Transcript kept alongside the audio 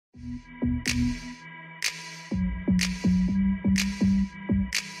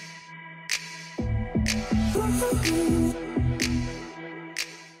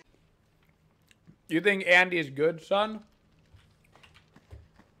You think Andy is good, son?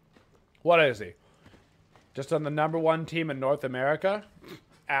 What is he? Just on the #1 team in North America?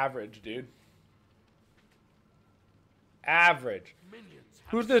 Average, dude. Average.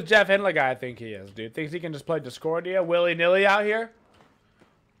 Who's this Jeff Hindley guy I think he is, dude? Thinks he can just play Discordia willy-nilly out here?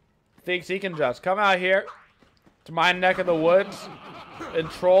 Thinks he can just come out here to my neck of the woods and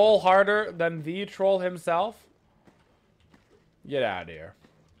troll harder than the troll himself? Get out of here.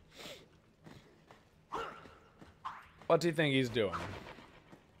 What's he think he's doing?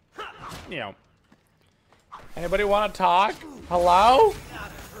 You know. Anybody want to talk? Hello?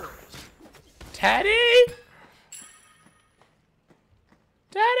 Teddy?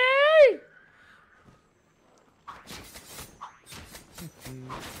 Teddy!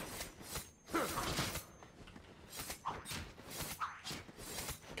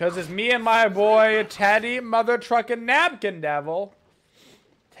 Because it's me and my boy Teddy, mother trucking napkin devil.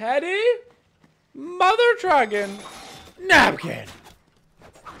 Teddy? Mother trucking napkin.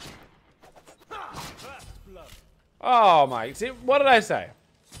 Oh my, see, what did I say?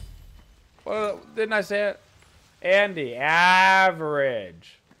 What, didn't I say it? Andy,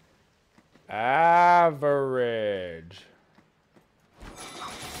 average. Average.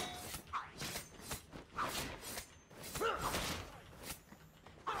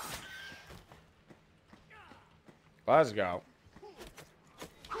 Let's go.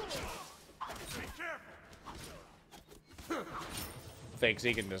 Thinks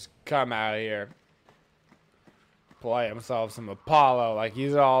he can just come out here, play himself some Apollo like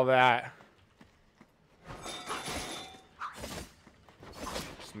he's all that.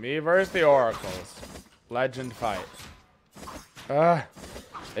 It's me versus the Oracles. Legend fight.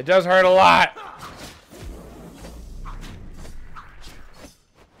 It does hurt a lot.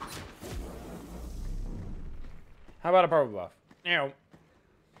 How about a purple buff? No.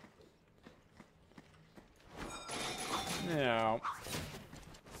 No.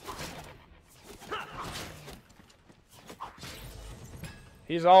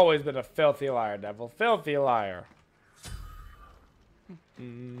 He's always been a filthy liar, devil. Filthy liar.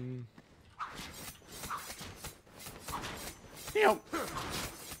 Nope.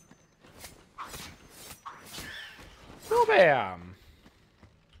 Oh, bam.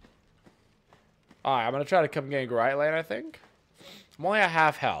 Alright, I'm gonna try to come gank right lane, I think. I'm only at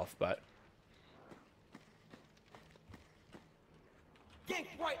half health, but. Gank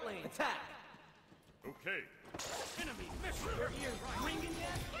right lane, attack! Okay. Enemy mission! Your ears ringing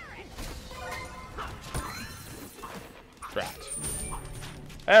yet? Drat.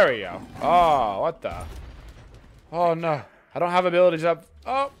 There we go. Oh, what the? Oh no. I don't have abilities up.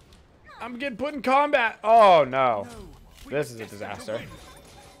 Oh, I'm getting put in combat. Oh no. This is a disaster.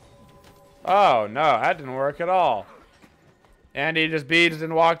 Oh no, that didn't work at all. And he just beads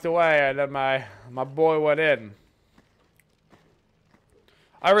and walked away, and then my boy went in.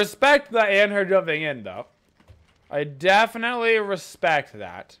 I respect the and her jumping in though. I definitely respect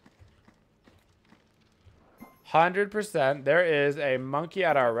that. 100%. There is a monkey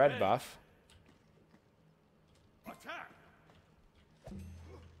at our red buff.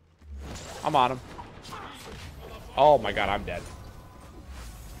 I'm on him. Oh my god, I'm dead.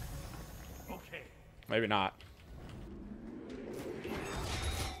 Maybe not.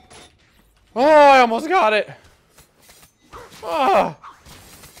 Oh, I almost got it. Oh.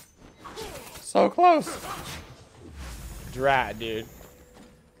 So close. Drat, dude.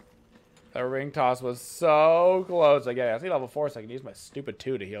 That ring toss was so close. I get it. I think level 4 so I can use my stupid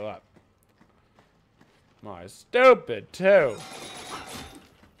 2 to heal up. My stupid 2.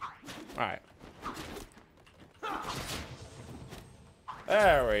 Alright.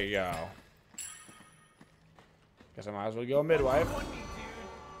 There we go. Guess I might as well go midwife.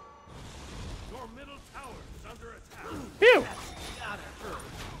 Phew!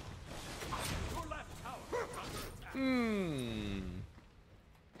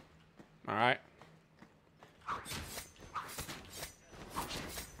 Alright.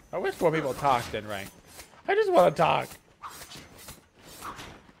 I wish more people talked in rank. I just want to talk.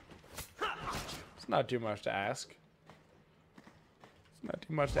 It's not too much to ask. It's not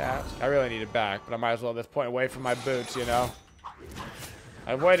too much to ask. I really need it back, but I might as well at this point wait for my boots, you know?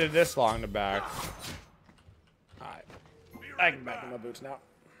 I've waited this long to back. Alright. I can back in my boots now.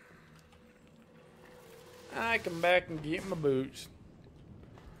 I can back and get my boots.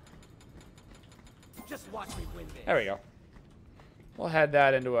 Just watch me win this. There we go. We'll head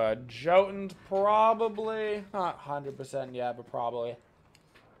that into a Jotun, probably. Not 100% yet, but probably.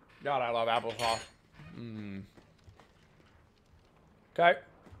 God, I love applesauce. Mm. Okay.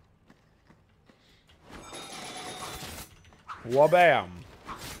 Wabam.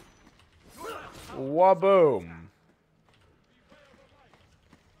 Waboom.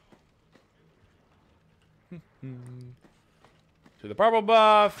 To the purple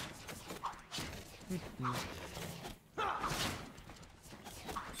buff.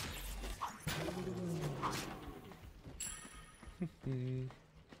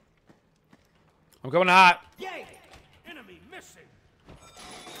 I'm coming hot. Yay! Enemy missing.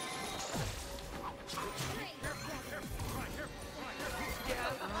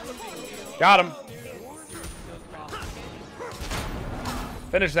 Got him.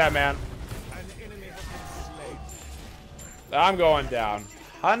 Finish that, man. I'm going down.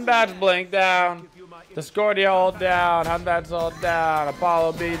 Hunbat's blink down. Discordia ult down. Hunbat's ult down.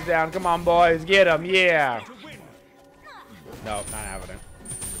 Apollo beads down. Come on, boys. Get him. Yeah. Nope, not happening.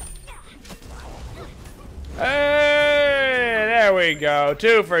 Hey, there we go.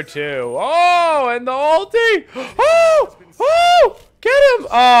 2 for 2. Oh, and the ulti. Oh, oh, get him.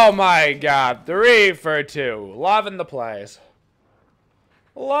 Oh, my God. 3 for 2. Loving the plays.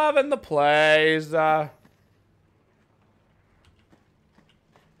 Loving the plays.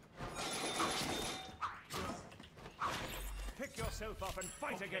 Pick yourself up and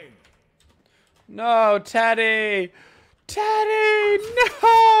fight again. No, Teddy. Teddy,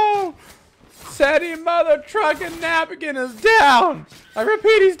 no. Teddy, mother trucking napkin is down. I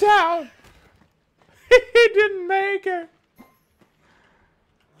repeat, he's down. He didn't make it.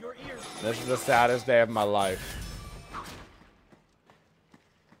 Your ears. This is the saddest day of my life.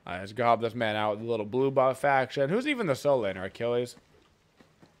 I just go help this man out with a little blue buff faction. Who's even the soul laner? Achilles?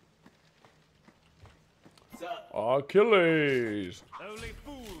 Achilles. Only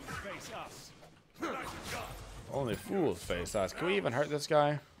fools face us. Only fools face us. Can we even hurt this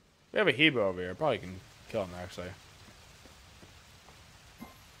guy? We have a Hebo over here. Probably can kill him, actually.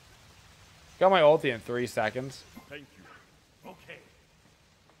 Got my ulti in 3 seconds. Thank you. Okay.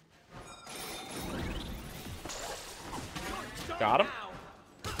 Got him.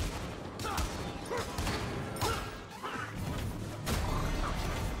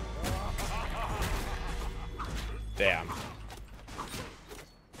 Damn.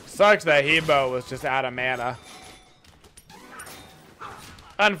 Sucks that Hebo was just out of mana.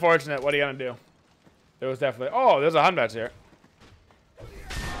 Unfortunate. What are you gonna do? There was definitely. Oh, there's a Hunbatch here.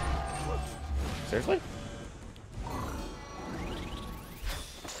 Seriously?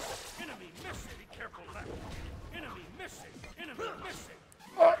 Enemy missing. Be careful left. Enemy missing. Enemy missing.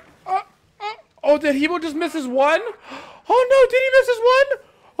 Oh, did Hebo just miss his one? Oh no, did he miss his one?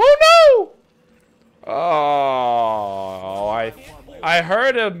 Oh no! Oh, I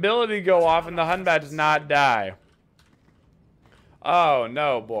heard an ability go off and the Hunbatch does not die. Oh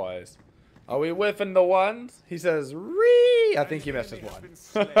no, boys. Are we whiffing the ones? He says, "Ree." I think he missed his one.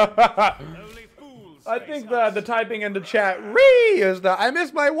 Only fools I face think us. the typing into chat, "Ree" is the I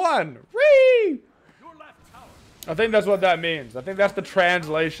missed my one. Ree. Your left tower. I think that's what that means. I think that's the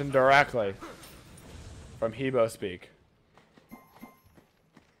translation directly from Hebo speak.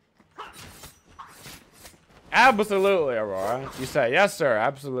 Absolutely, Aurora. You say, yes, sir.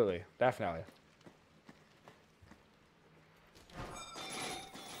 Absolutely. Definitely.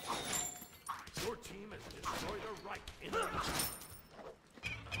 Your team has destroyed a right enemy.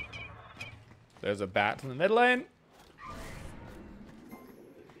 There's a bat in the mid lane.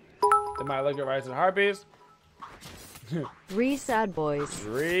 They might look at Rice and Harpies. 3 sad boys.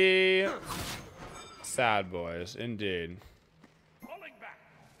 3 sad boys, indeed. Falling back.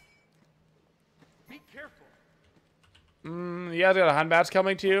 Be careful. You guys got a Hunbatch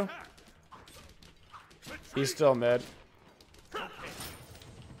coming to you? He's still mid.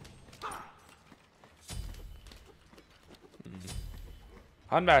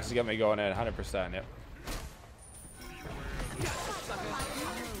 Hunbatch has got me going in 100%, yep.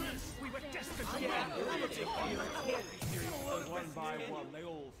 One by one, they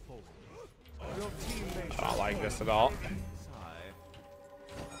all fall. I don't like this at all.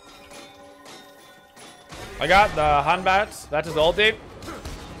 I got the Hunbatch. That's his ulti.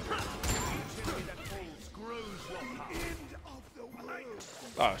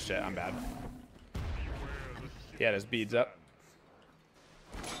 Oh shit, I'm bad. He had his beads up.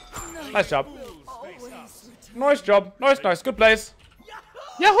 Nice job. Nice job. Nice, nice. Good plays.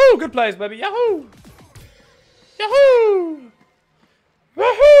 Yahoo! Good plays, baby. Yahoo! Yahoo!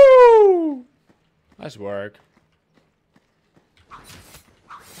 Woohoo! Nice work.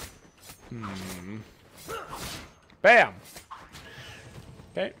 Bam!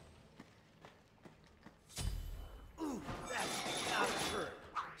 Okay.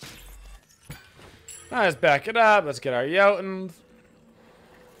 Let's back it up. Let's get our Jotuns.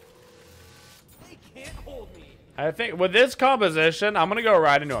 They can't hold me. I think with this composition, I'm gonna go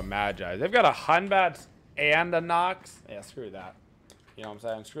right into a Magi. They've got a Hunbat and a Nox. Yeah, screw that. You know what I'm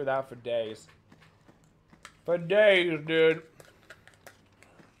saying? Screw that for days. For days, dude.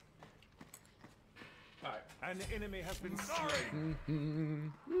 Alright. An enemy has been slain.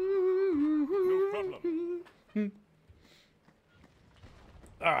 No problem.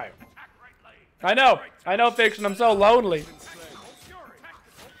 Alright. I know, Fiction. I'm so lonely.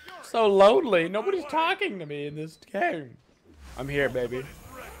 So lonely. Nobody's talking to me in this game. I'm here, baby.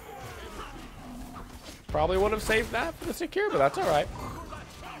 Probably would have saved that for the secure, but that's alright.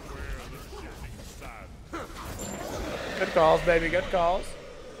 Good calls, baby. Good calls.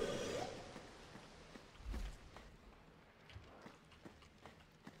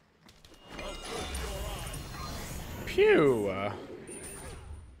 Pew.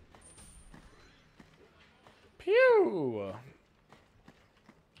 Pew.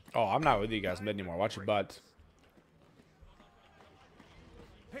 Oh, I'm not with you guys mid anymore. Watch your butts.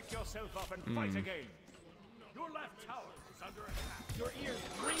 Pick yourself up and fight again. Your left tower is under attack. Your ears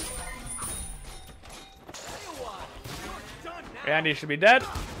ring. You're done now. Andy should be dead.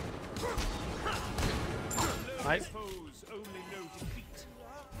 Nice. Foes only know defeat.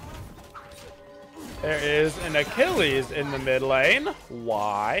 There is an Achilles in the mid lane.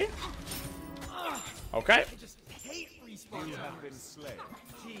 Why? Okay. I just hate respawn. You have been slain.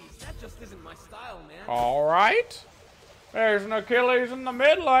 Jeez, that just isn't my style, man. All right. There's an Achilles in the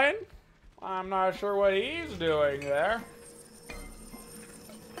mid lane. I'm not sure what he's doing there.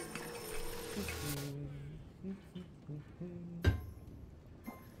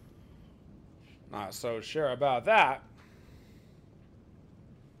 Not so sure about that.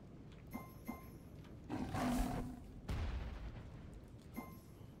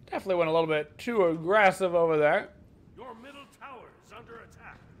 Definitely went a little bit too aggressive over there. Your middle tower is under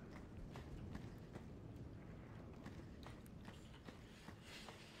attack.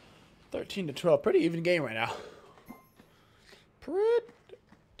 (13-12), pretty even game right now. Pretty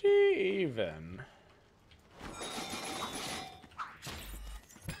even.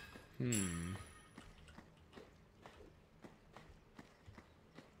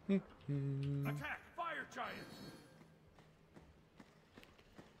 Attack, fire giants.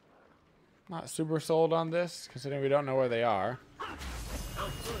 Not super sold on this, considering we don't know where they are. Be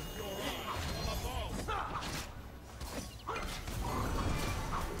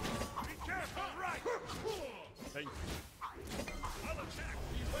careful, right? Thank you. I'll attack.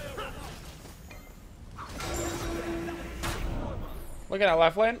 Look at that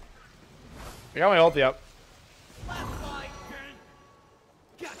left lane. I got my ulti up.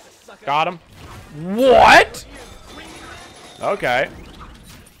 Gotcha, sucker. Got him. What? Okay.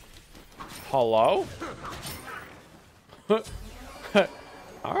 Hello?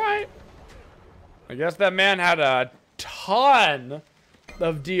 Alright. I guess that man had a ton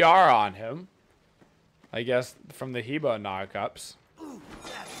of DR on him. I guess from the Hebo knockups.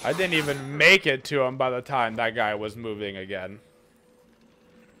 I didn't even make it to him by the time that guy was moving again.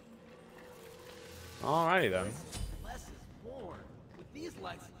 Alrighty then. Less is more. With these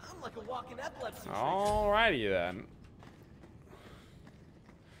lights, I'm like a walking epilepsy. Alrighty then.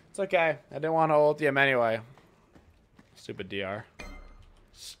 It's okay. I didn't want to ult him anyway. Stupid DR.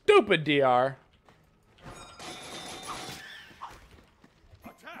 Stupid DR.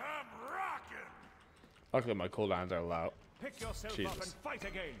 Attack. I'm rocking. Luckily my cooldowns are low. Pick yourself up Jesus. and fight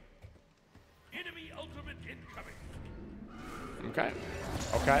again. Enemy ultimate incoming. Okay.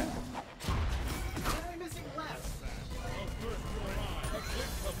 Okay. I'm missing left.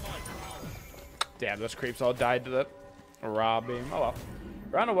 Damn, those creeps all died to the raw beam. Oh well.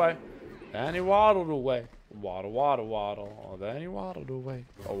 Run away. Then he waddled away. Waddle, waddle, waddle. Oh, then he waddled away.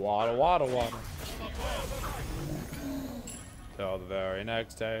 Oh, waddle, waddle, waddle. Till the very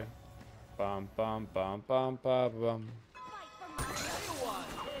next day. Bum, bum, bum, bum, bum, bum.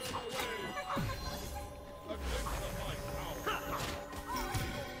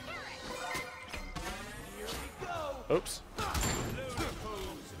 Oops.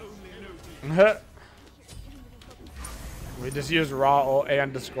 We just used raw ult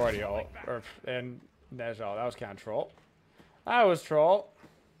and Discordia ult. And Nejal. That was kind of troll. That was troll.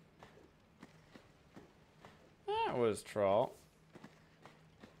 That was troll.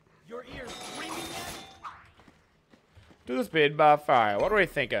 Your ears ringing yet? Do the speed buff. Alright, what are we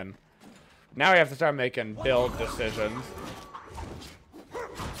thinking? Now we have to start making build decisions.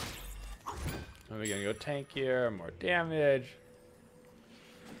 Are we gonna go tankier, more damage?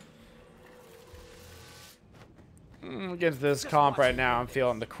 Against this comp right now, I'm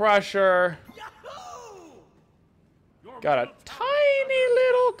feeling the Crusher. Yahoo! Got a tiny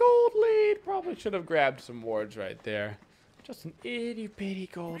little gold lead. Probably should have grabbed some wards right there. Just an itty bitty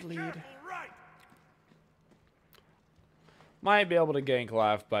gold lead. Right. Might be able to gank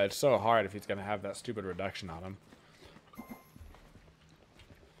left, but it's so hard if he's going to have that stupid reduction on him.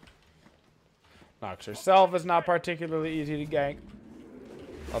 Nox herself is not particularly easy to gank.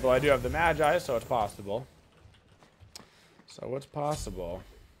 Although I do have the Magi, so it's possible. So it's possible.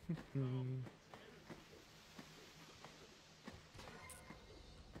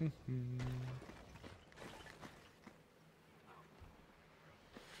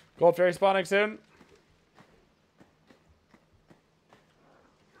 Gold Fairy spawning soon.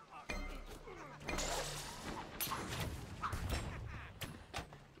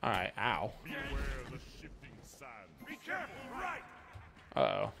 Alright, ow. Beware the shifting sand. Be careful, right.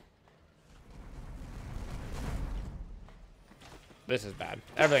 Uh-oh. This is bad.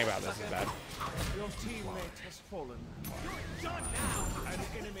 Everything about this is bad. Your teammate has fallen. You're done now. An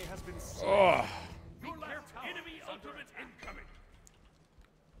enemy has been slain. Oh. Your left tower enemy ultimate incoming.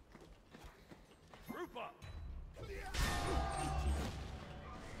 Group up.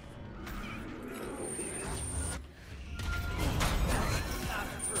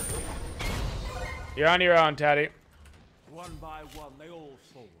 You're on your own, Teddy. One by one, they all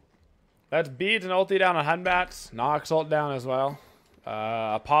fall. That's Beads and ulti down on Hunbats. Nox ult down as well.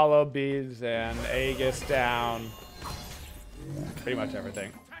 Apollo, Beads, and Aegis down. Pretty much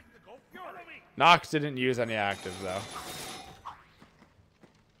everything. Nox didn't use any actives, though.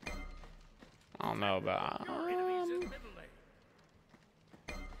 I don't know about...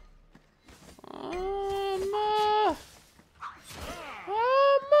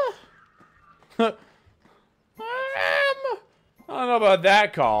 I don't know about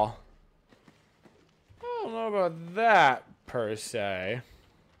that call. I don't know about that, per se.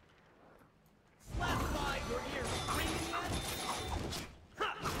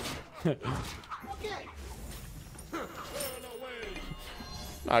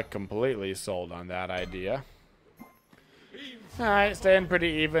 Not completely sold on that idea. Alright, staying pretty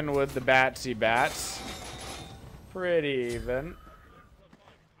even with the Batsy Bats. Pretty even.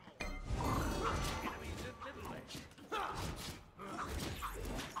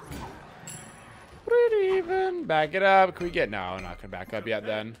 Pretty even. Back it up. Can we get... No, I'm not going to back up yet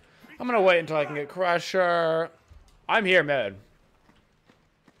then. I'm going to wait until I can get Crusher. I'm here mid.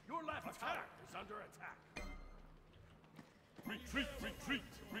 Your left tower is under attack. Retreat, retreat,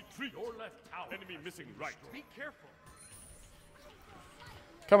 retreat. Your left tower. Enemy missing right. Be careful.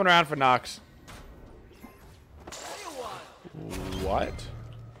 Coming around for Nox. What?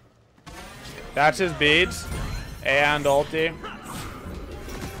 That's his Beads. And ulti.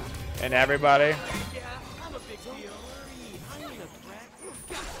 And everybody.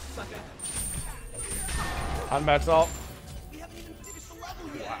 Unmatched ult.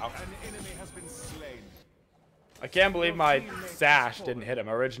 Wow. I can't believe my sash didn't hit him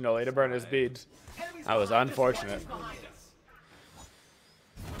originally to burn his beads. That was unfortunate. I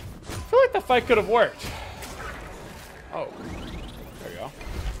feel like the fight could have worked. Oh. There we go.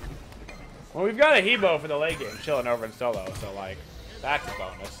 Well, we've got a Hebo for the late game chilling over in solo, so, like, that's a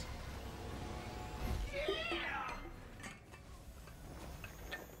bonus.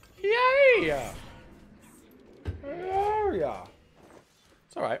 Yeah. Oh, yeah.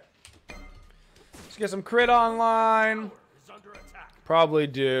 It's alright. Let's get some crit online. Probably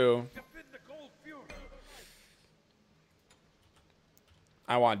do.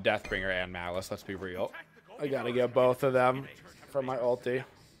 I want Deathbringer and Malice, let's be real. I gotta get both of them for my ulti.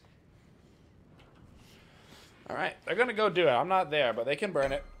 Alright, they're gonna go do it. I'm not there, but they can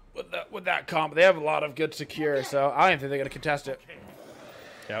burn it with that comp. They have a lot of good secure, so I don't even think they're gonna contest it.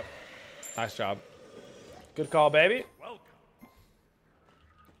 Yep. Nice job. Good call, baby.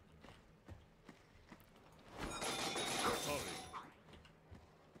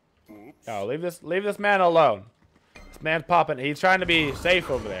 Oh, leave this man alone. This man's popping. He's trying to be safe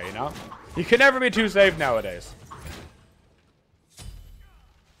over there, you know? You can never be too safe nowadays.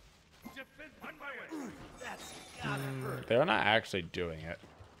 They're not actually doing it.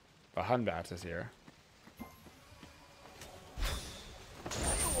 But Hunbats is here.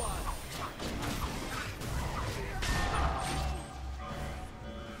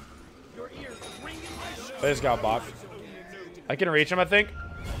 They just got bot. I can reach him, I think.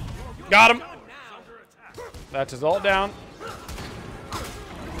 Got him. That's his ult down.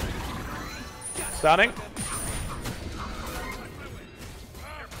 Stunning.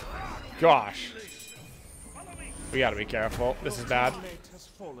 Gosh. We gotta be careful. This is bad.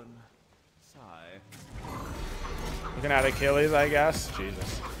 Looking at Achilles, I guess.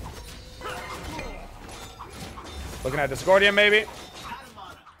 Jesus. Looking at Discordia, maybe.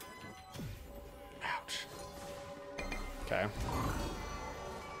 Ouch. Okay.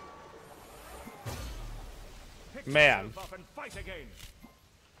 Man.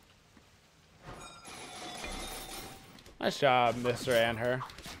 Nice job, Mr. and her.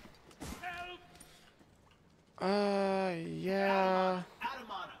 Yeah.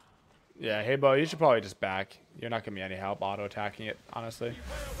 Yeah, hey, Bo, you should probably just back. You're not gonna be any help auto-attacking it, honestly.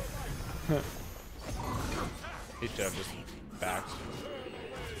 He should have just backed.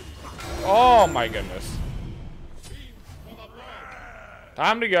 Oh my goodness.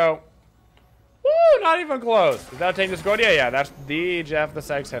 Time to go. Woo, not even close. Is that take this gold? Yeah, yeah, that's the Jeff the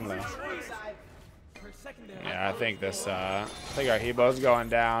Sex Henley. Yeah, I think this, I think our Hebo's going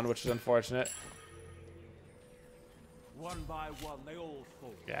down, which is unfortunate. One by one, they all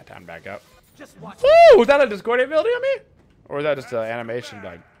fall. Yeah, time to back up. Woo! Was that a Discordia ability on me? Or was that just an animation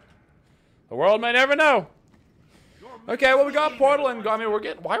bug? The world may never know. Okay, well, we got Portal and I mean, we're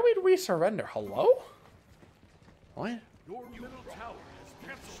getting. Why would we surrender? Hello? What? Your middle tower is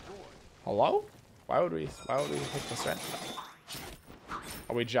destroyed. Hello? Why would we pick the surrender?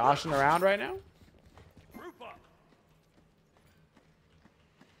 Are we joshing around right now? Group up.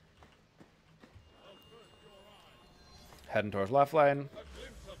 Heading towards left lane.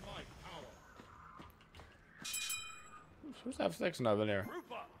 Who's F6 over there?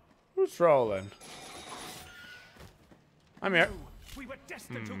 Who's trolling? I'm here. We were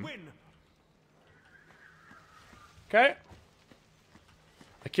destined to win. Okay.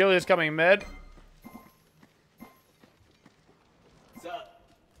 Achilles coming mid.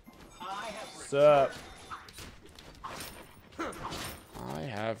 What's up? I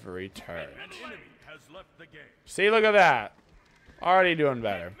have returned. An enemy has left the game. See, look at that. Already doing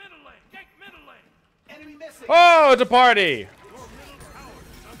better. Middle lane, get middle lane. Enemy missing. Oh, it's a party. Your middle tower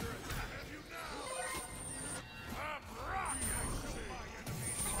is under attack. As you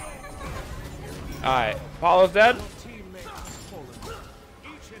know. Alright, Apollo's dead. Teammate has fallen.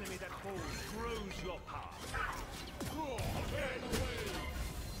 Each enemy that falls grows your power.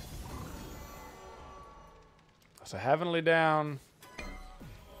 So heavenly down.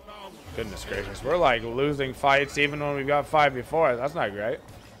 Goodness gracious, we're like losing fights even when we've got 5 before. That's not great.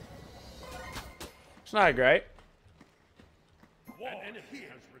 It's not great. An enemy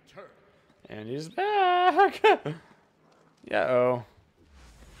has returned. And he's back. Yeah-oh.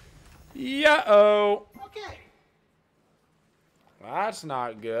 Yeah-oh. Okay. That's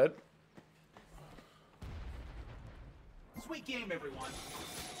not good. Sweet game, everyone.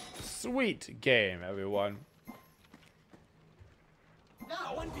 Sweet game, everyone. No,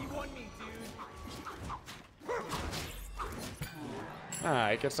 1v1 me, dude.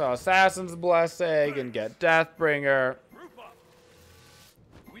 Alright, get some Assassin's Blessing and get Deathbringer. Group up.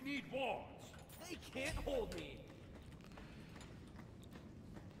 We need walls. They can't hold me.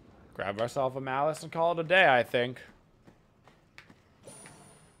 Grab ourselves a Malice and call it a day, I think.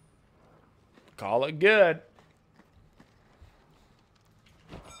 Call it good.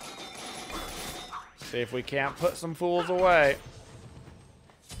 See if we can't put some fools away.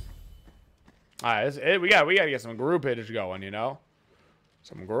 Alright, we gotta get some groupage going, you know?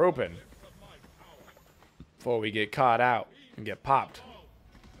 Some grouping. Before we get caught out and get popped.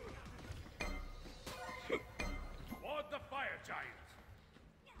 Ward the fire giants.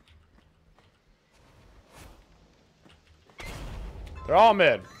 They're all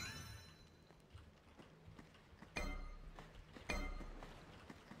mid.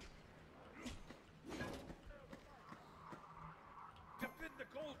 Defend the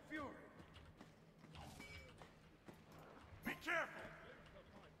Gold Fury. Be careful.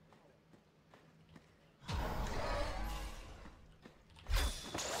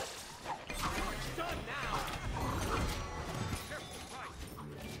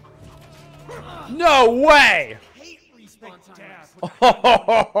 No way! Hate respawn times. Your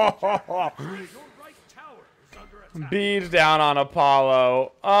right tower is under attack. Beads down on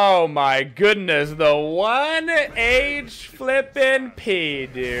Apollo. Oh my goodness, the 1H flippin' P,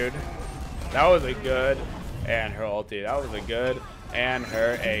 dude. That was a good, and her ulti. That was a good, and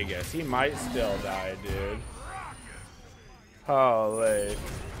her Aegis. He might still die, dude. Holy.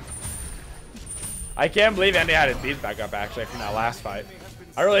 I can't believe Andy had his beads back up, actually, from that last fight.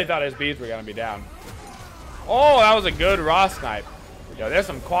 I really thought his beads were going to be down. Oh, that was a good raw snipe. Yo, there's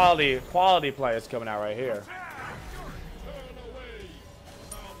some quality players coming out right here.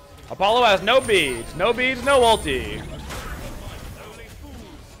 Apollo has no beads. No beads, no ulti.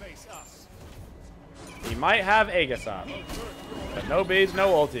 He might have Aegis up. But no beads, no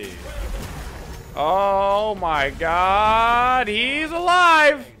ulti. Oh my god. He's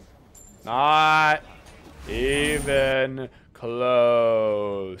alive. Not. even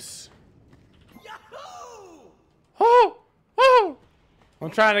close. Yahoo! Oh! Oh! I'm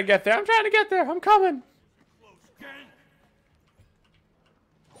trying to get there. I'm trying to get there. I'm coming. Close gang.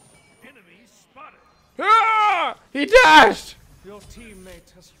 Enemy spotted. Ah! He dashed! Your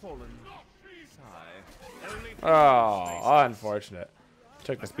teammate has fallen. Sigh. Only Oh, unfortunate.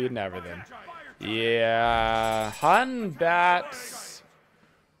 Took the speed and everything. Yeah, Hun Bats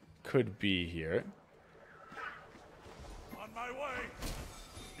could be here. on my way.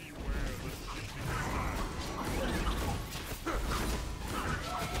 Beware the shifting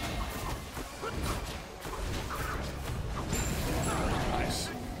Nice.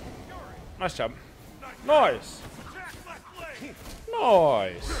 Nice job. Nice. attack left leg.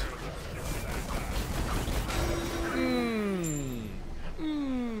 Nice.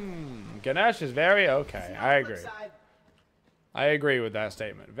 Ganesh is very okay. I agree. I agree with that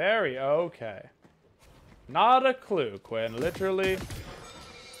statement. Very okay. Not a clue, Quinn. Literally,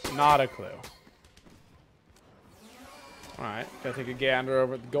 not a clue. Alright, gotta take a gander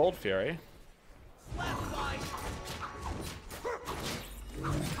over at the Gold Fury.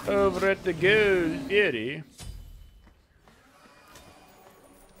 Over at the Gold Fury.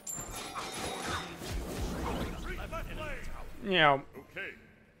 Yeah. Okay.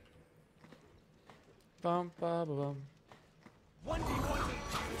 Bum, ba, ba, bum. 1v1.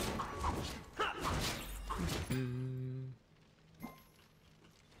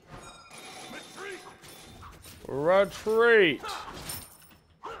 Retreat. Retreat.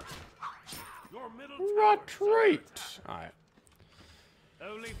 Your middle tower Retreat. Alright.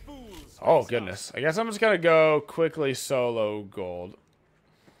 only fools. Oh, goodness. I guess I'm just gonna go quickly solo gold.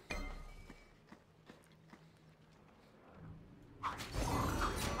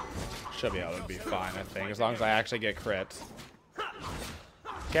 Should be able to be fine, I think, as long as I actually get crits.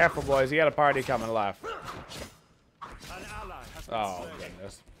 Careful, boys. You got a party coming left. An ally has been Oh, slain.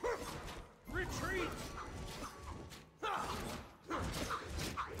 goodness. Retreat.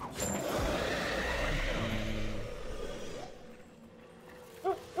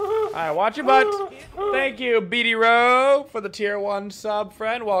 Alright, watch your butt. Thank you, BD Row, for the tier 1 sub,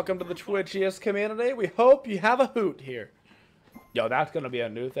 friend. Welcome to the Twitchiest community. We hope you have a hoot here. Yo, that's gonna be a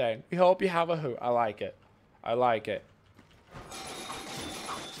new thing. We hope you have a hoot. I like it. I like it.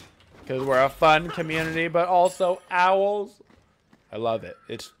 Because we're a fun community, but also owls. I love it.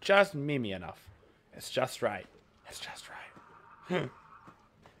 It's just memey enough. It's just right. It's just right.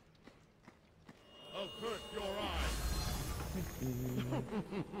 Avert your eyes.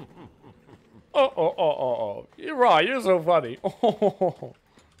 Oh. You're right. You're so funny.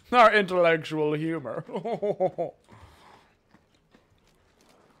 Our intellectual humor.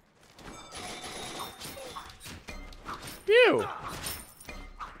 Phew.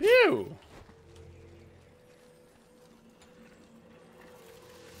 Phew.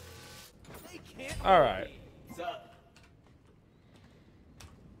 They can't. All right. Sup?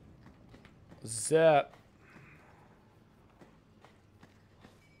 Zap.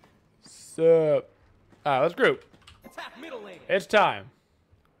 Sup. Alright, let's group. Attack middle lane. It's time.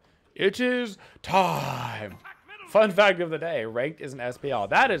 It is time. Fun fact of the day. Ranked is an SPL.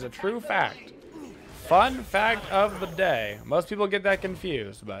 That is a true fact. Fun fact of the day. Most people get that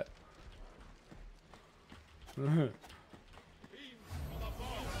confused, but...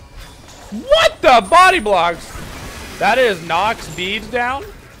 What the body blocks? That is Nox beads down?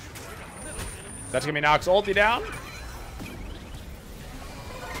 That's gonna be Nox ulti down?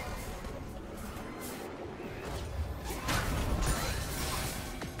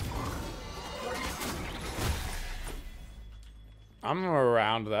 I'm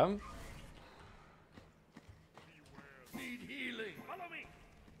around them. Need healing. Follow me.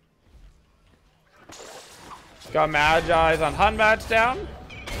 Got Magi's on Hunbats down.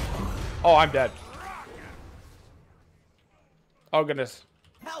 Oh, I'm dead. Oh, goodness.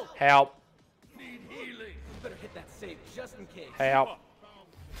 Help! Help. Need healing. Better hit that save just in case. Help.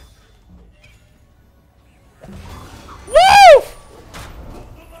 Woo!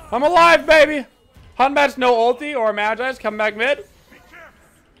 I'm alive, baby. Hunbats no ulti or Magi's. Come back mid. Be careful.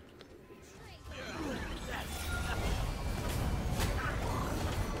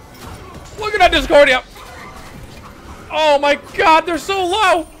 Look at that Discordia. Oh my god, they're so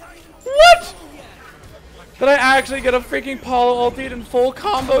low. What? Did I actually get a freaking Paulo ulti in full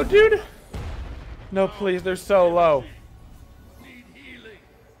combo, dude? No, please, they're so low. Need healing.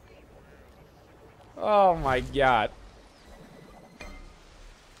 Oh my god.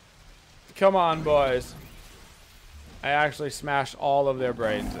 Come on, boys. I actually smashed all of their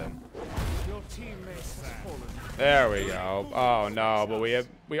brains in. Your teammate has fallen. There we go. Oh no, but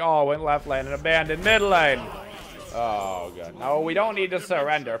we We all went left lane and abandoned mid lane. Oh, good. No, we don't need to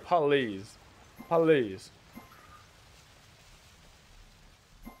surrender. Please. Please.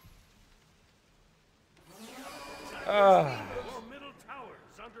 Your middle tower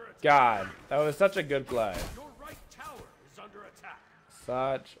is under attack. God, that was such a good play. Your right tower is under attack.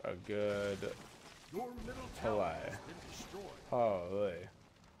 Such a good Your middle tower play. has been destroyed. Holy.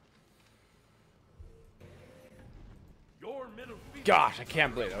 Your middle field Gosh, I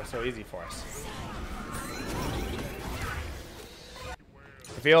can't believe that was so easy for us.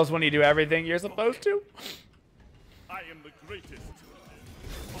 It feels when you do everything you're supposed to. I am the greatest.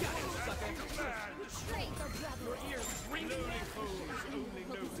 Your ears ringing. Only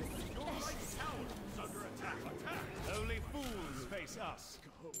notice. Your right tower is under attack. Attack. Only fools face us.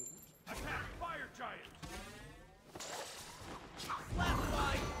 Attack fire giant.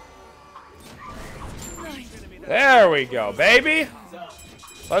 There we go, baby.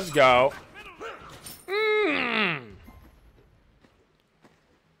 Let's go.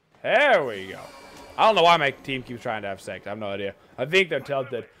 There we go. I don't know why my team keeps trying to have sex. I have no idea. I think they're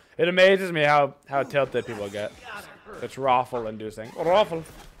tilted. It amazes me how tilted people get. It's raffle inducing. Raffle.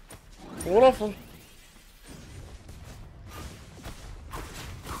 Raffle.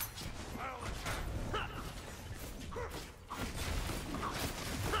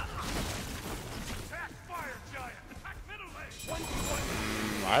 Attack fire giant. Attack middle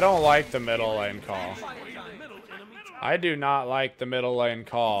lane. I don't like the middle lane call. Middle enemy tower. I do not like the middle lane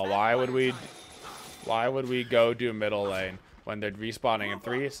call. Why would we go do middle lane when they're respawning in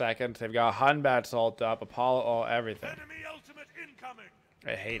 3 seconds? They've got Hunbat ult up, Apollo ult, everything. Enemy ultimate incoming.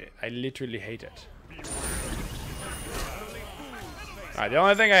 I hate it. I literally hate it. Alright, the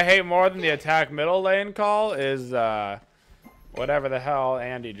only thing I hate more than the attack middle lane call is whatever the hell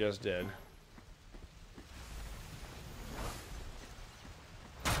Andy just did.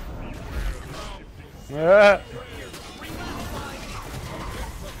 Oh,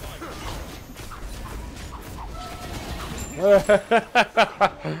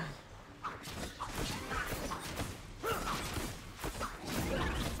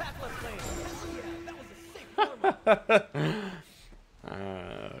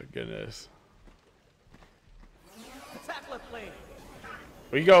 goodness. Attack left lane.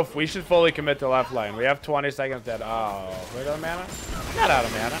 We should fully commit to left lane. We have 20 seconds dead. Oh, we're out of mana? Not out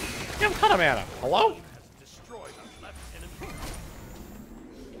of mana. We have a ton of mana. Hello? Destroy the left enemy.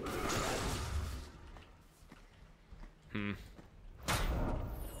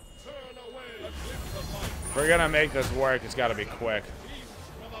 If we're gonna make this work, it's gotta be quick.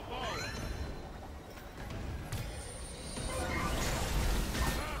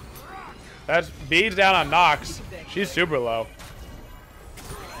 That's beads down on Nox. She's super low.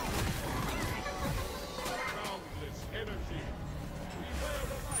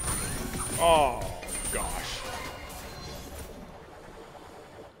 Oh gosh.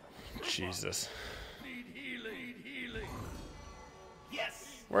 Jesus. Yes.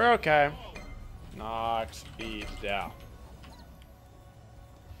 We're okay. Nox beads down.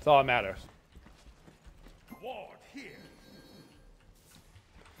 That's all that matters. Ward here.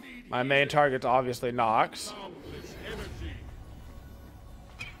 My main target's obviously Nox.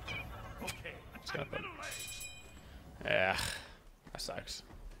 Okay. Attack middle lane. Yeah, that sucks.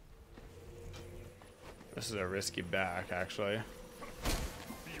 This is a risky back, actually.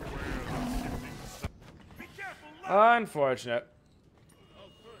 Be careful. Left. Unfortunate.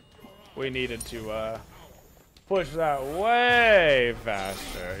 We needed to push that way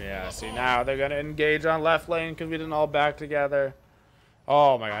faster. Yeah, see, now they're going to engage on left lane because we didn't all back together.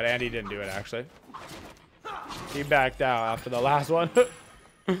 Oh my god, Andy didn't do it, actually. He backed out after the last one.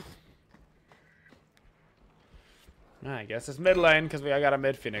 I guess it's mid lane because I got a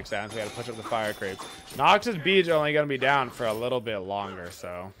mid Phoenix down, so we got to push up the fire creep. Nox's beads are only going to be down for a little bit longer,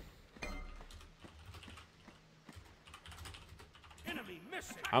 so. Enemy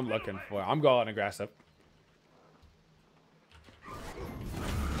missing. I'm looking for it. I'm going aggressive.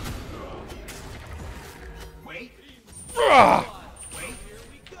 Wait. Ugh! Wait. Here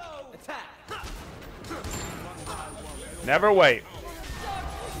we go. Attack. Never wait.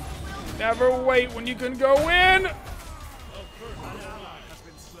 Never wait when you can go in.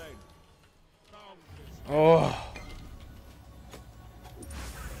 Oh.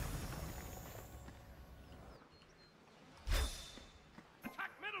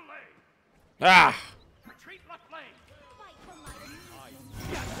 Attack middle lane. Ah. Retreat left lane.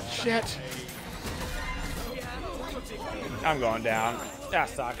 Shit. I'm going down. That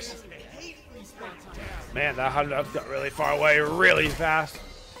sucks. Man, that 100 got really far away really fast.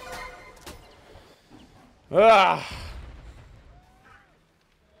 Ah.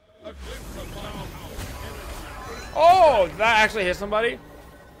 Oh, did that actually hit somebody?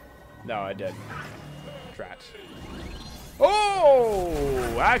 No, I did. Drat. Oh,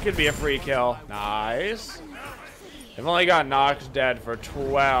 that could be a free kill. Nice. I've only got Nox dead for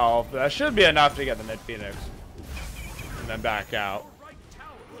 12, but that should be enough to get the mid-Phoenix. And then back out.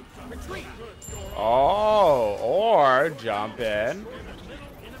 Oh, or jump in.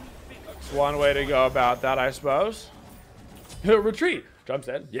 It's one way to go about that, I suppose. Retreat. Jumps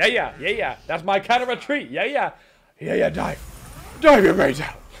in. Yeah, yeah, yeah, yeah. That's my kind of retreat. Yeah, yeah. Yeah, yeah, dive. Dive your brains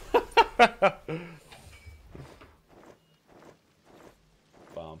out.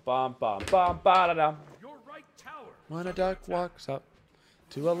 Bum, bum, bum, bum, ba-da-dum. Your right tower. When a duck walks up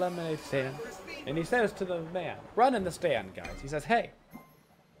to a lemonade stand, and he says to the man, run in the stand, guys. He says, hey,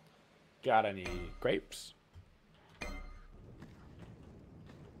 got any grapes?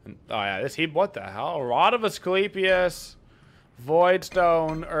 And, oh, yeah, this heap, what the hell? Rod of Asclepius,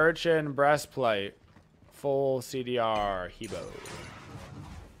 Voidstone, Urchin, Breastplate, full CDR, Hebo.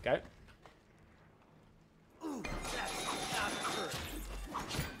 Okay.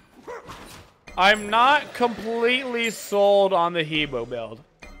 I'm not completely sold on the Hebo build.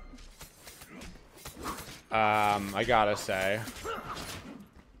 I gotta say.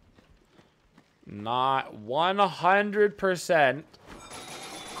 Not 100%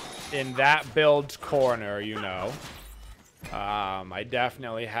 in that build's corner, you know. I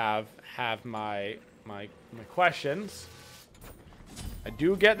definitely have my questions. I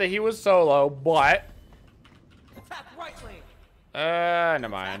do get that he was solo, but Attack right lane. never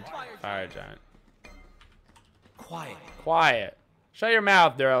mind. Fire giant. Quiet. Quiet. Shut your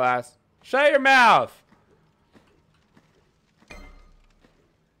mouth, Duralass. Shut your mouth.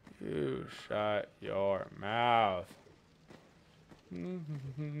 You shut your mouth.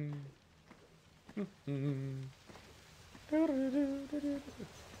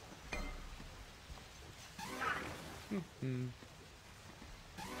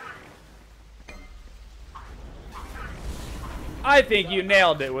 I think you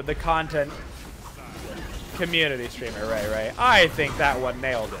nailed it with the content community streamer, Ray. I think that one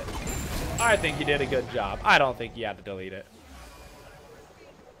nailed it. I think you did a good job. I don't think you had to delete it.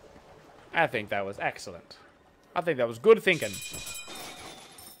 I think that was excellent. I think that was good thinking.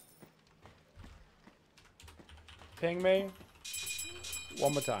 Ping me.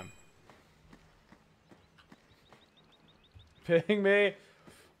 One more time. Ping me.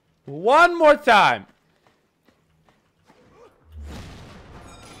 One more time.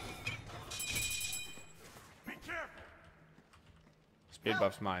 Be careful. Speed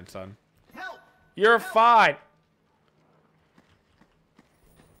buff's mine, son. Help. You're fine.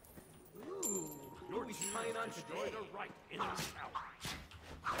 You're trying on Destroy today. the right enemy tower.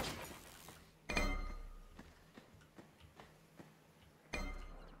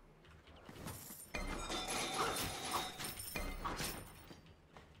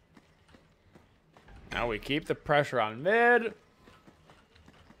 Now we keep the pressure on mid.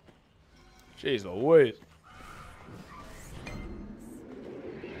 Jeez Louise.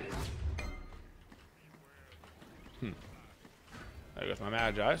 There goes my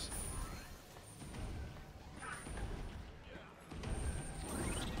Magi's.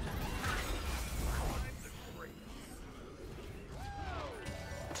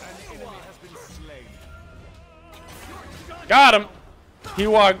 Got him. He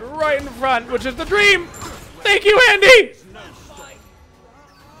walked right in front, which is the dream. Thank you, Andy.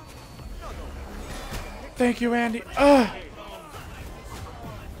 Thank you, Andy. Ugh.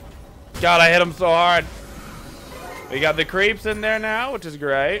 God, I hit him so hard. We got the creeps in there now, which is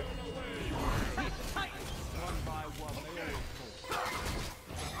great.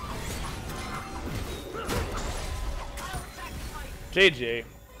 GG.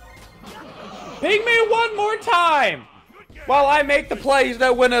 Ping me one more time while I make the plays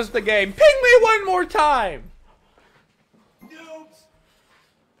that win us the game. Ping me one more time.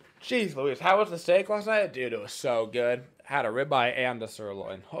 Jeez Louise, how was the steak last night? Dude, it was so good. Had a ribeye and a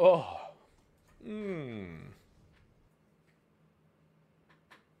sirloin. Oh.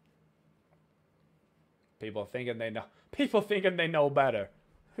 People thinking they know. People thinking they know better.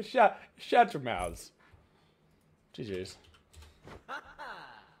 Shut your mouths. GG's.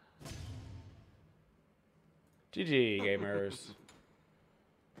 GG, gamers.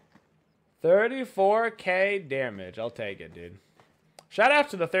 34k damage. I'll take it, dude. Shout out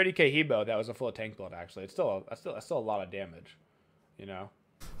to the 30k Hebo. That was a full tank build, actually. It's still a lot of damage, you know.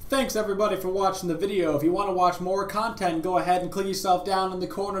 Thanks everybody for watching the video. If you want to watch more content, go ahead and click yourself down in the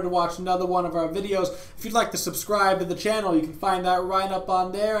corner to watch another one of our videos. If you'd like to subscribe to the channel, you can find that right up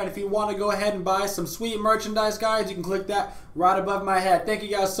on there. And if you want to go ahead and buy some sweet merchandise, guys, you can click that right above my head. Thank you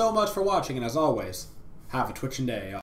guys so much for watching, and as always, Have a twitching day.